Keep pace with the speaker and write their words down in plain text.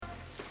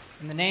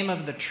In the name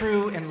of the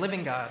true and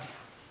living God,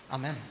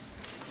 amen.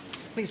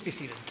 Please be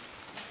seated.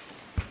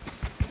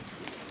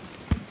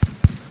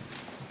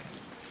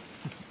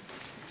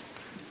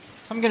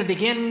 So I'm going to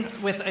begin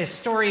with a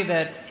story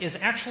that is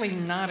actually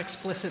not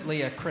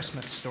explicitly a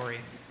Christmas story.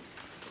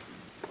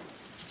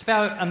 It's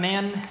about a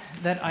man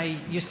that I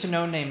used to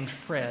know named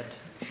Fred,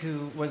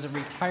 who was a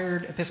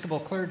retired Episcopal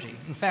clergy.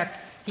 In fact,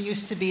 he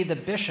used to be the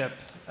bishop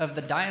of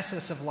the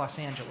Diocese of Los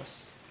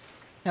Angeles.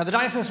 Now, the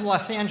Diocese of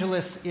Los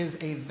Angeles is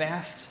a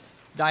vast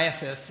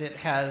diocese. It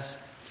has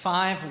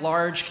 5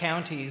 large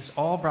counties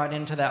all brought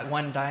into that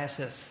one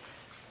diocese.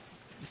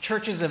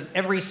 Churches of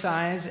every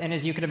size, and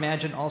as you can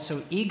imagine,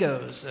 also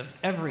egos of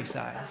every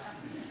size.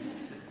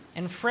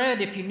 And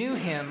Fred, if you knew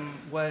him,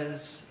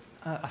 was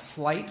a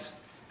slight,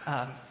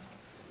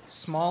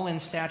 small in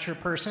stature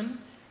person,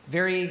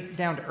 very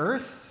down to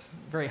earth,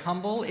 very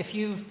humble. If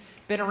you've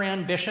been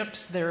around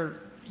bishops, they're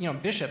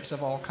bishops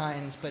of all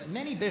kinds, but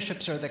many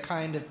bishops are the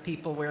kind of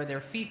people where their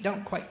feet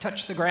don't quite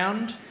touch the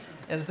ground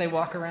as they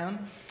walk around.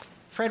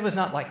 Fred was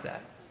not like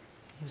that.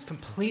 He was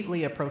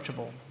completely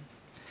approachable.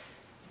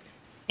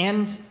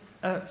 And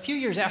a few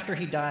years after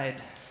he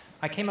died,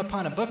 I came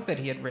upon a book that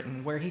he had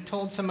written where he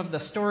told some of the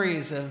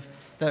stories of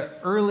the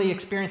early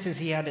experiences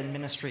he had in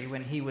ministry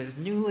when he was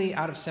newly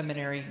out of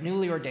seminary,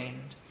 newly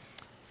ordained.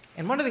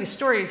 And one of these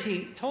stories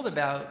he told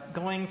about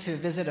going to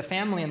visit a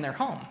family in their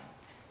home.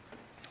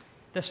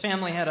 This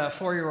family had a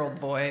 4-year-old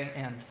boy,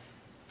 and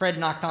Fred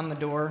knocked on the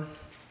door.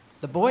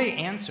 The boy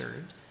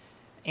answered,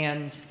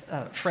 and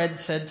Fred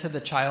said to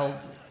the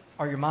child,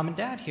 "Are your mom and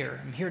dad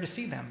here? I'm here to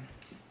see them."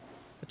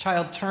 The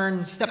child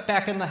turned, stepped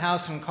back in the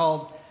house, and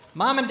called,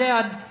 "Mom and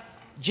Dad,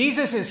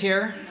 Jesus is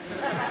here."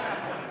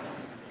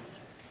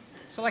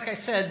 So like I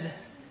said,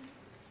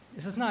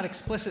 this is not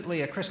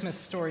explicitly a Christmas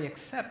story,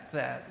 except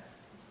that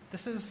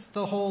this is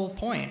the whole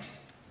point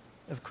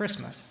of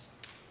Christmas.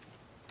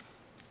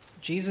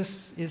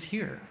 Jesus is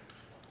here.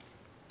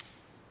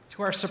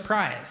 To our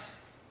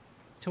surprise,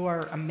 to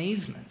our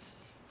amazement,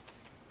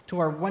 to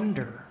our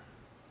wonder,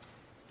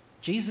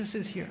 Jesus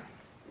is here.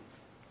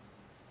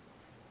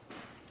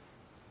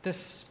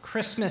 This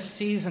Christmas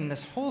season,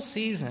 this whole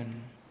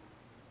season,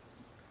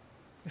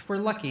 if we're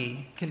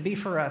lucky, can be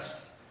for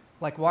us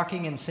like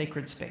walking in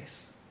sacred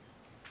space.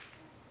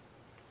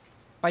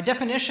 By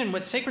definition,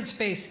 what sacred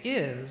space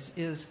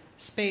is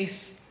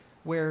space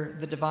where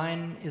the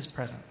divine is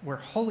present, where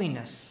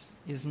holiness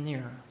is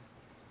near.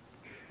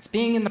 It's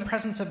being in the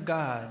presence of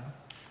God.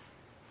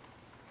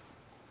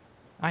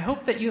 I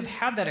hope that you've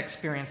had that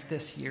experience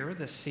this year,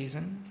 this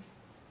season,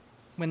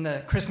 when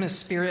the Christmas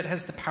spirit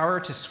has the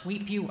power to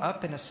sweep you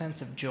up in a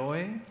sense of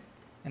joy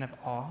and of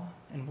awe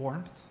and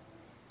warmth.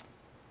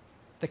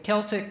 The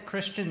Celtic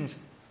Christians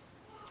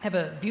have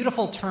a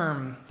beautiful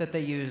term that they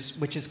use,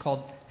 which is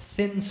called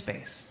thin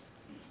space.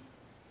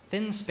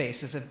 Thin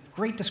space is a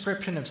great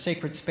description of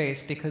sacred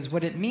space because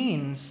what it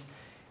means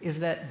is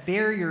that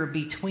barrier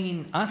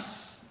between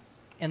us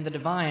and the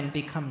divine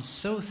becomes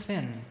so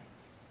thin,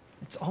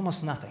 it's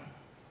almost nothing.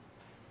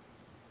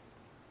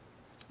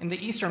 In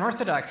the Eastern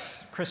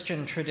Orthodox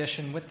Christian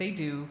tradition, what they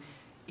do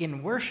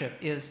in worship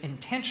is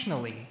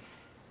intentionally,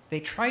 they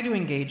try to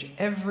engage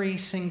every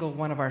single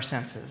one of our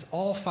senses,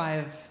 all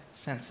 5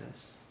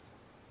 senses.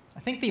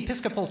 I think the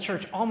Episcopal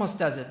Church almost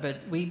does it,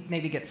 but we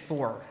maybe get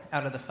 4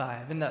 out of the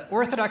 5. In the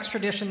Orthodox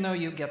tradition, though,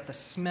 you get the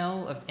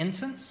smell of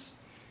incense,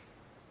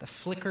 the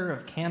flicker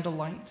of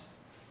candlelight,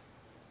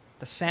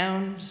 the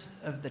sound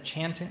of the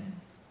chanting,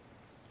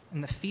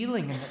 and the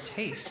feeling and the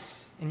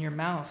taste in your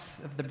mouth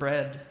of the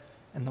bread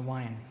and the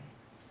wine.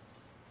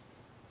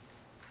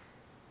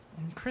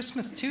 And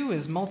Christmas, too,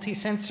 is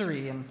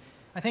multisensory, and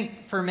I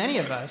think for many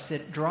of us,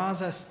 it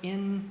draws us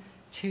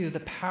into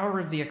the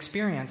power of the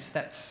experience,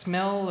 that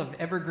smell of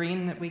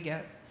evergreen that we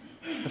get,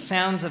 the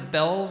sounds of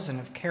bells and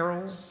of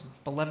carols,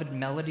 beloved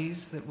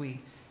melodies that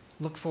we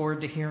look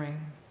forward to hearing,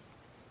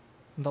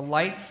 the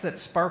lights that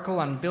sparkle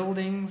on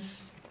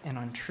buildings and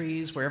on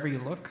trees wherever you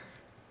look,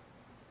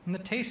 and the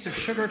taste of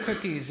sugar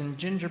cookies and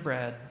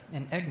gingerbread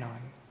and eggnog.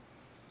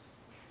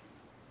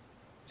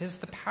 It is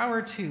the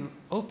power to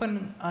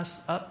open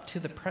us up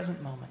to the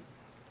present moment.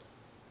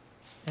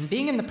 And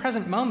being in the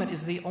present moment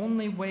is the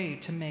only way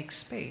to make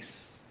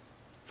space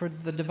for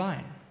the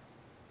divine,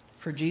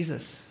 for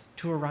Jesus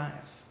to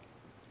arrive.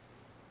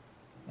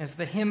 As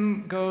the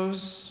hymn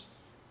goes,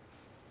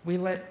 we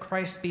let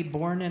Christ be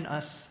born in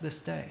us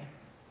this day.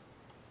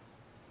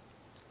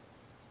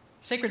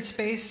 Sacred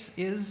space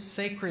is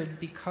sacred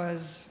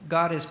because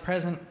God is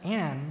present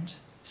and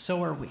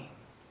so are we.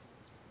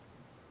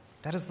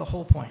 That is the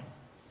whole point.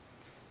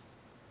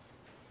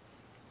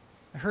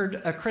 I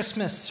heard a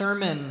Christmas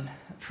sermon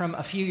from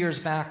a few years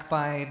back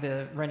by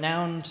the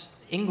renowned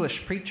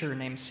English preacher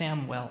named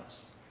Sam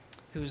Wells,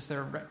 he's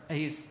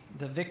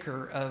the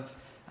vicar of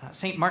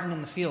St. Martin in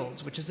the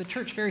Fields, which is a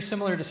church very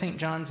similar to St.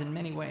 John's in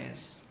many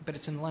ways, but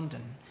it's in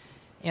London.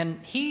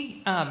 And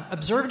he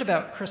observed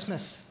about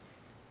Christmas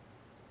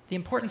the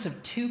importance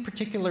of 2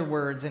 particular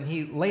words, and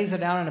he lays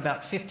it out in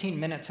about 15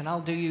 minutes, and I'll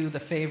do you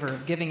the favor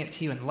of giving it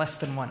to you in less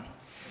than 1.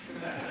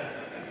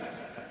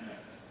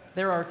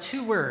 there are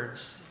two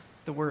words,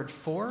 the word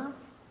for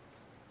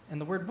and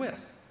the word with.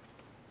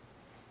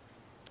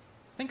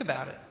 Think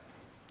about it.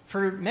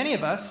 For many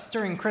of us,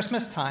 during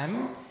Christmas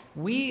time,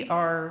 we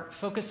are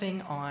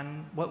focusing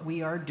on what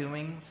we are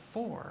doing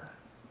for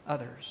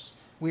others.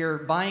 We are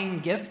buying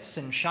gifts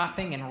and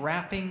shopping and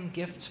wrapping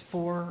gifts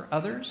for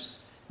others.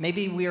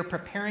 Maybe we are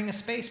preparing a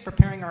space,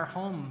 preparing our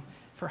home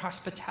for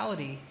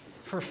hospitality,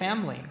 for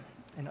family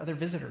and other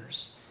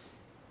visitors.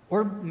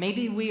 Or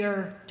maybe we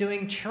are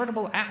doing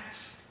charitable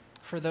acts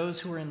for those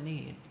who are in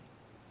need.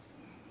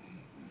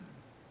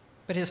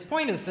 But his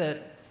point is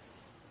that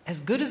as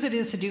good as it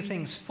is to do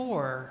things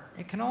for,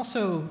 it can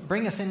also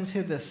bring us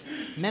into this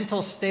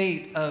mental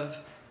state of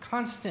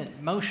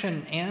constant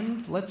motion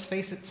and, let's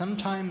face it,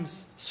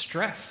 sometimes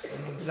stress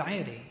and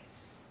anxiety,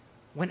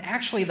 when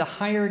actually the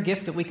higher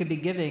gift that we could be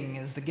giving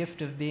is the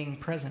gift of being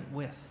present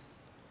with,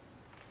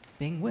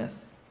 being with.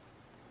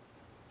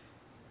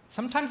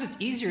 Sometimes it's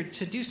easier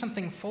to do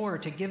something for,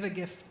 to give a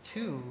gift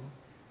to,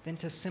 than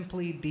to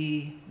simply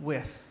be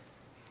with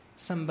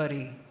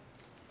somebody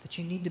that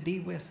you need to be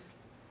with.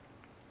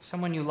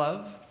 Someone you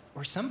love,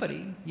 or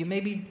somebody you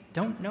maybe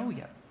don't know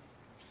yet.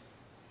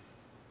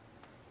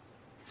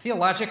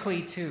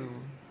 Theologically, too,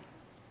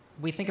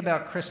 we think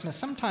about Christmas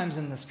sometimes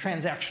in this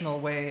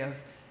transactional way of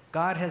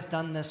God has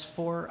done this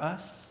for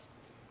us.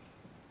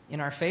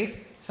 In our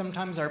faith,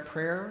 sometimes our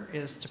prayer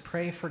is to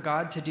pray for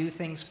God to do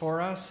things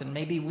for us, and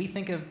maybe we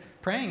think of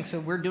praying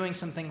so we're doing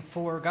something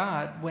for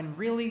God, when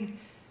really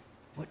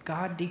what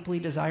God deeply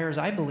desires,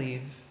 I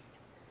believe,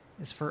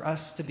 is for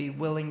us to be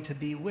willing to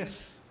be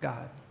with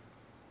God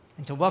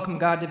and to welcome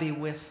God to be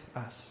with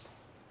us.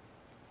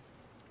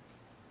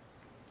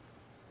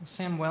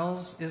 Sam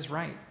Wells is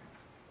right.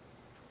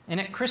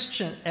 And at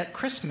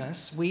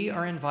Christmas, we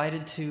are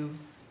invited to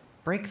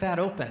break that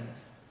open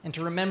and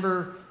to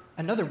remember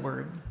another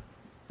word,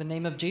 the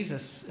name of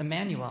Jesus,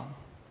 Emmanuel,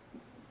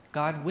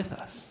 God with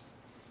us.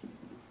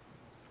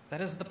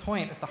 That is the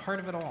point at the heart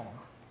of it all.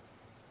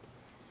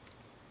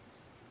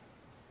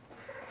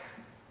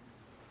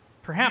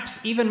 Perhaps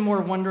even more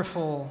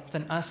wonderful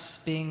than us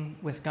being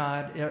with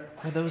God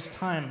are those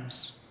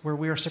times where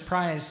we are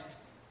surprised,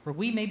 where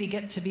we maybe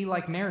get to be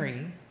like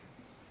Mary,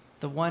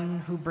 the one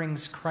who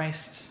brings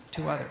Christ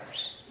to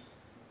others.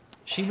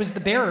 She was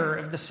the bearer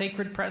of the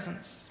sacred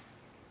presence,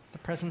 the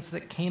presence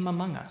that came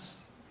among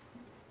us.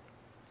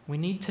 We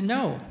need to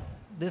know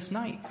this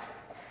night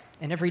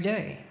and every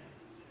day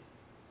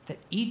that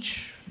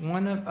each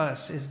one of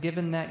us is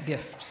given that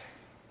gift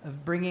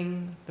of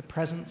bringing the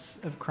presence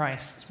of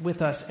Christ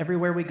with us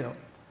everywhere we go,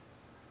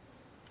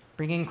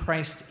 bringing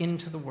Christ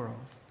into the world.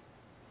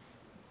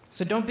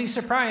 So don't be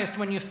surprised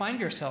when you find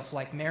yourself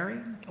like Mary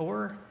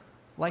or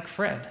like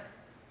Fred,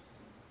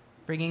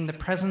 bringing the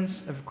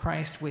presence of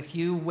Christ with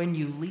you when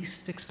you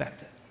least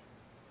expect it.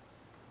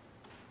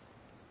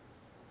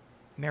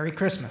 Merry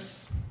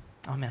Christmas.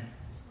 Amen.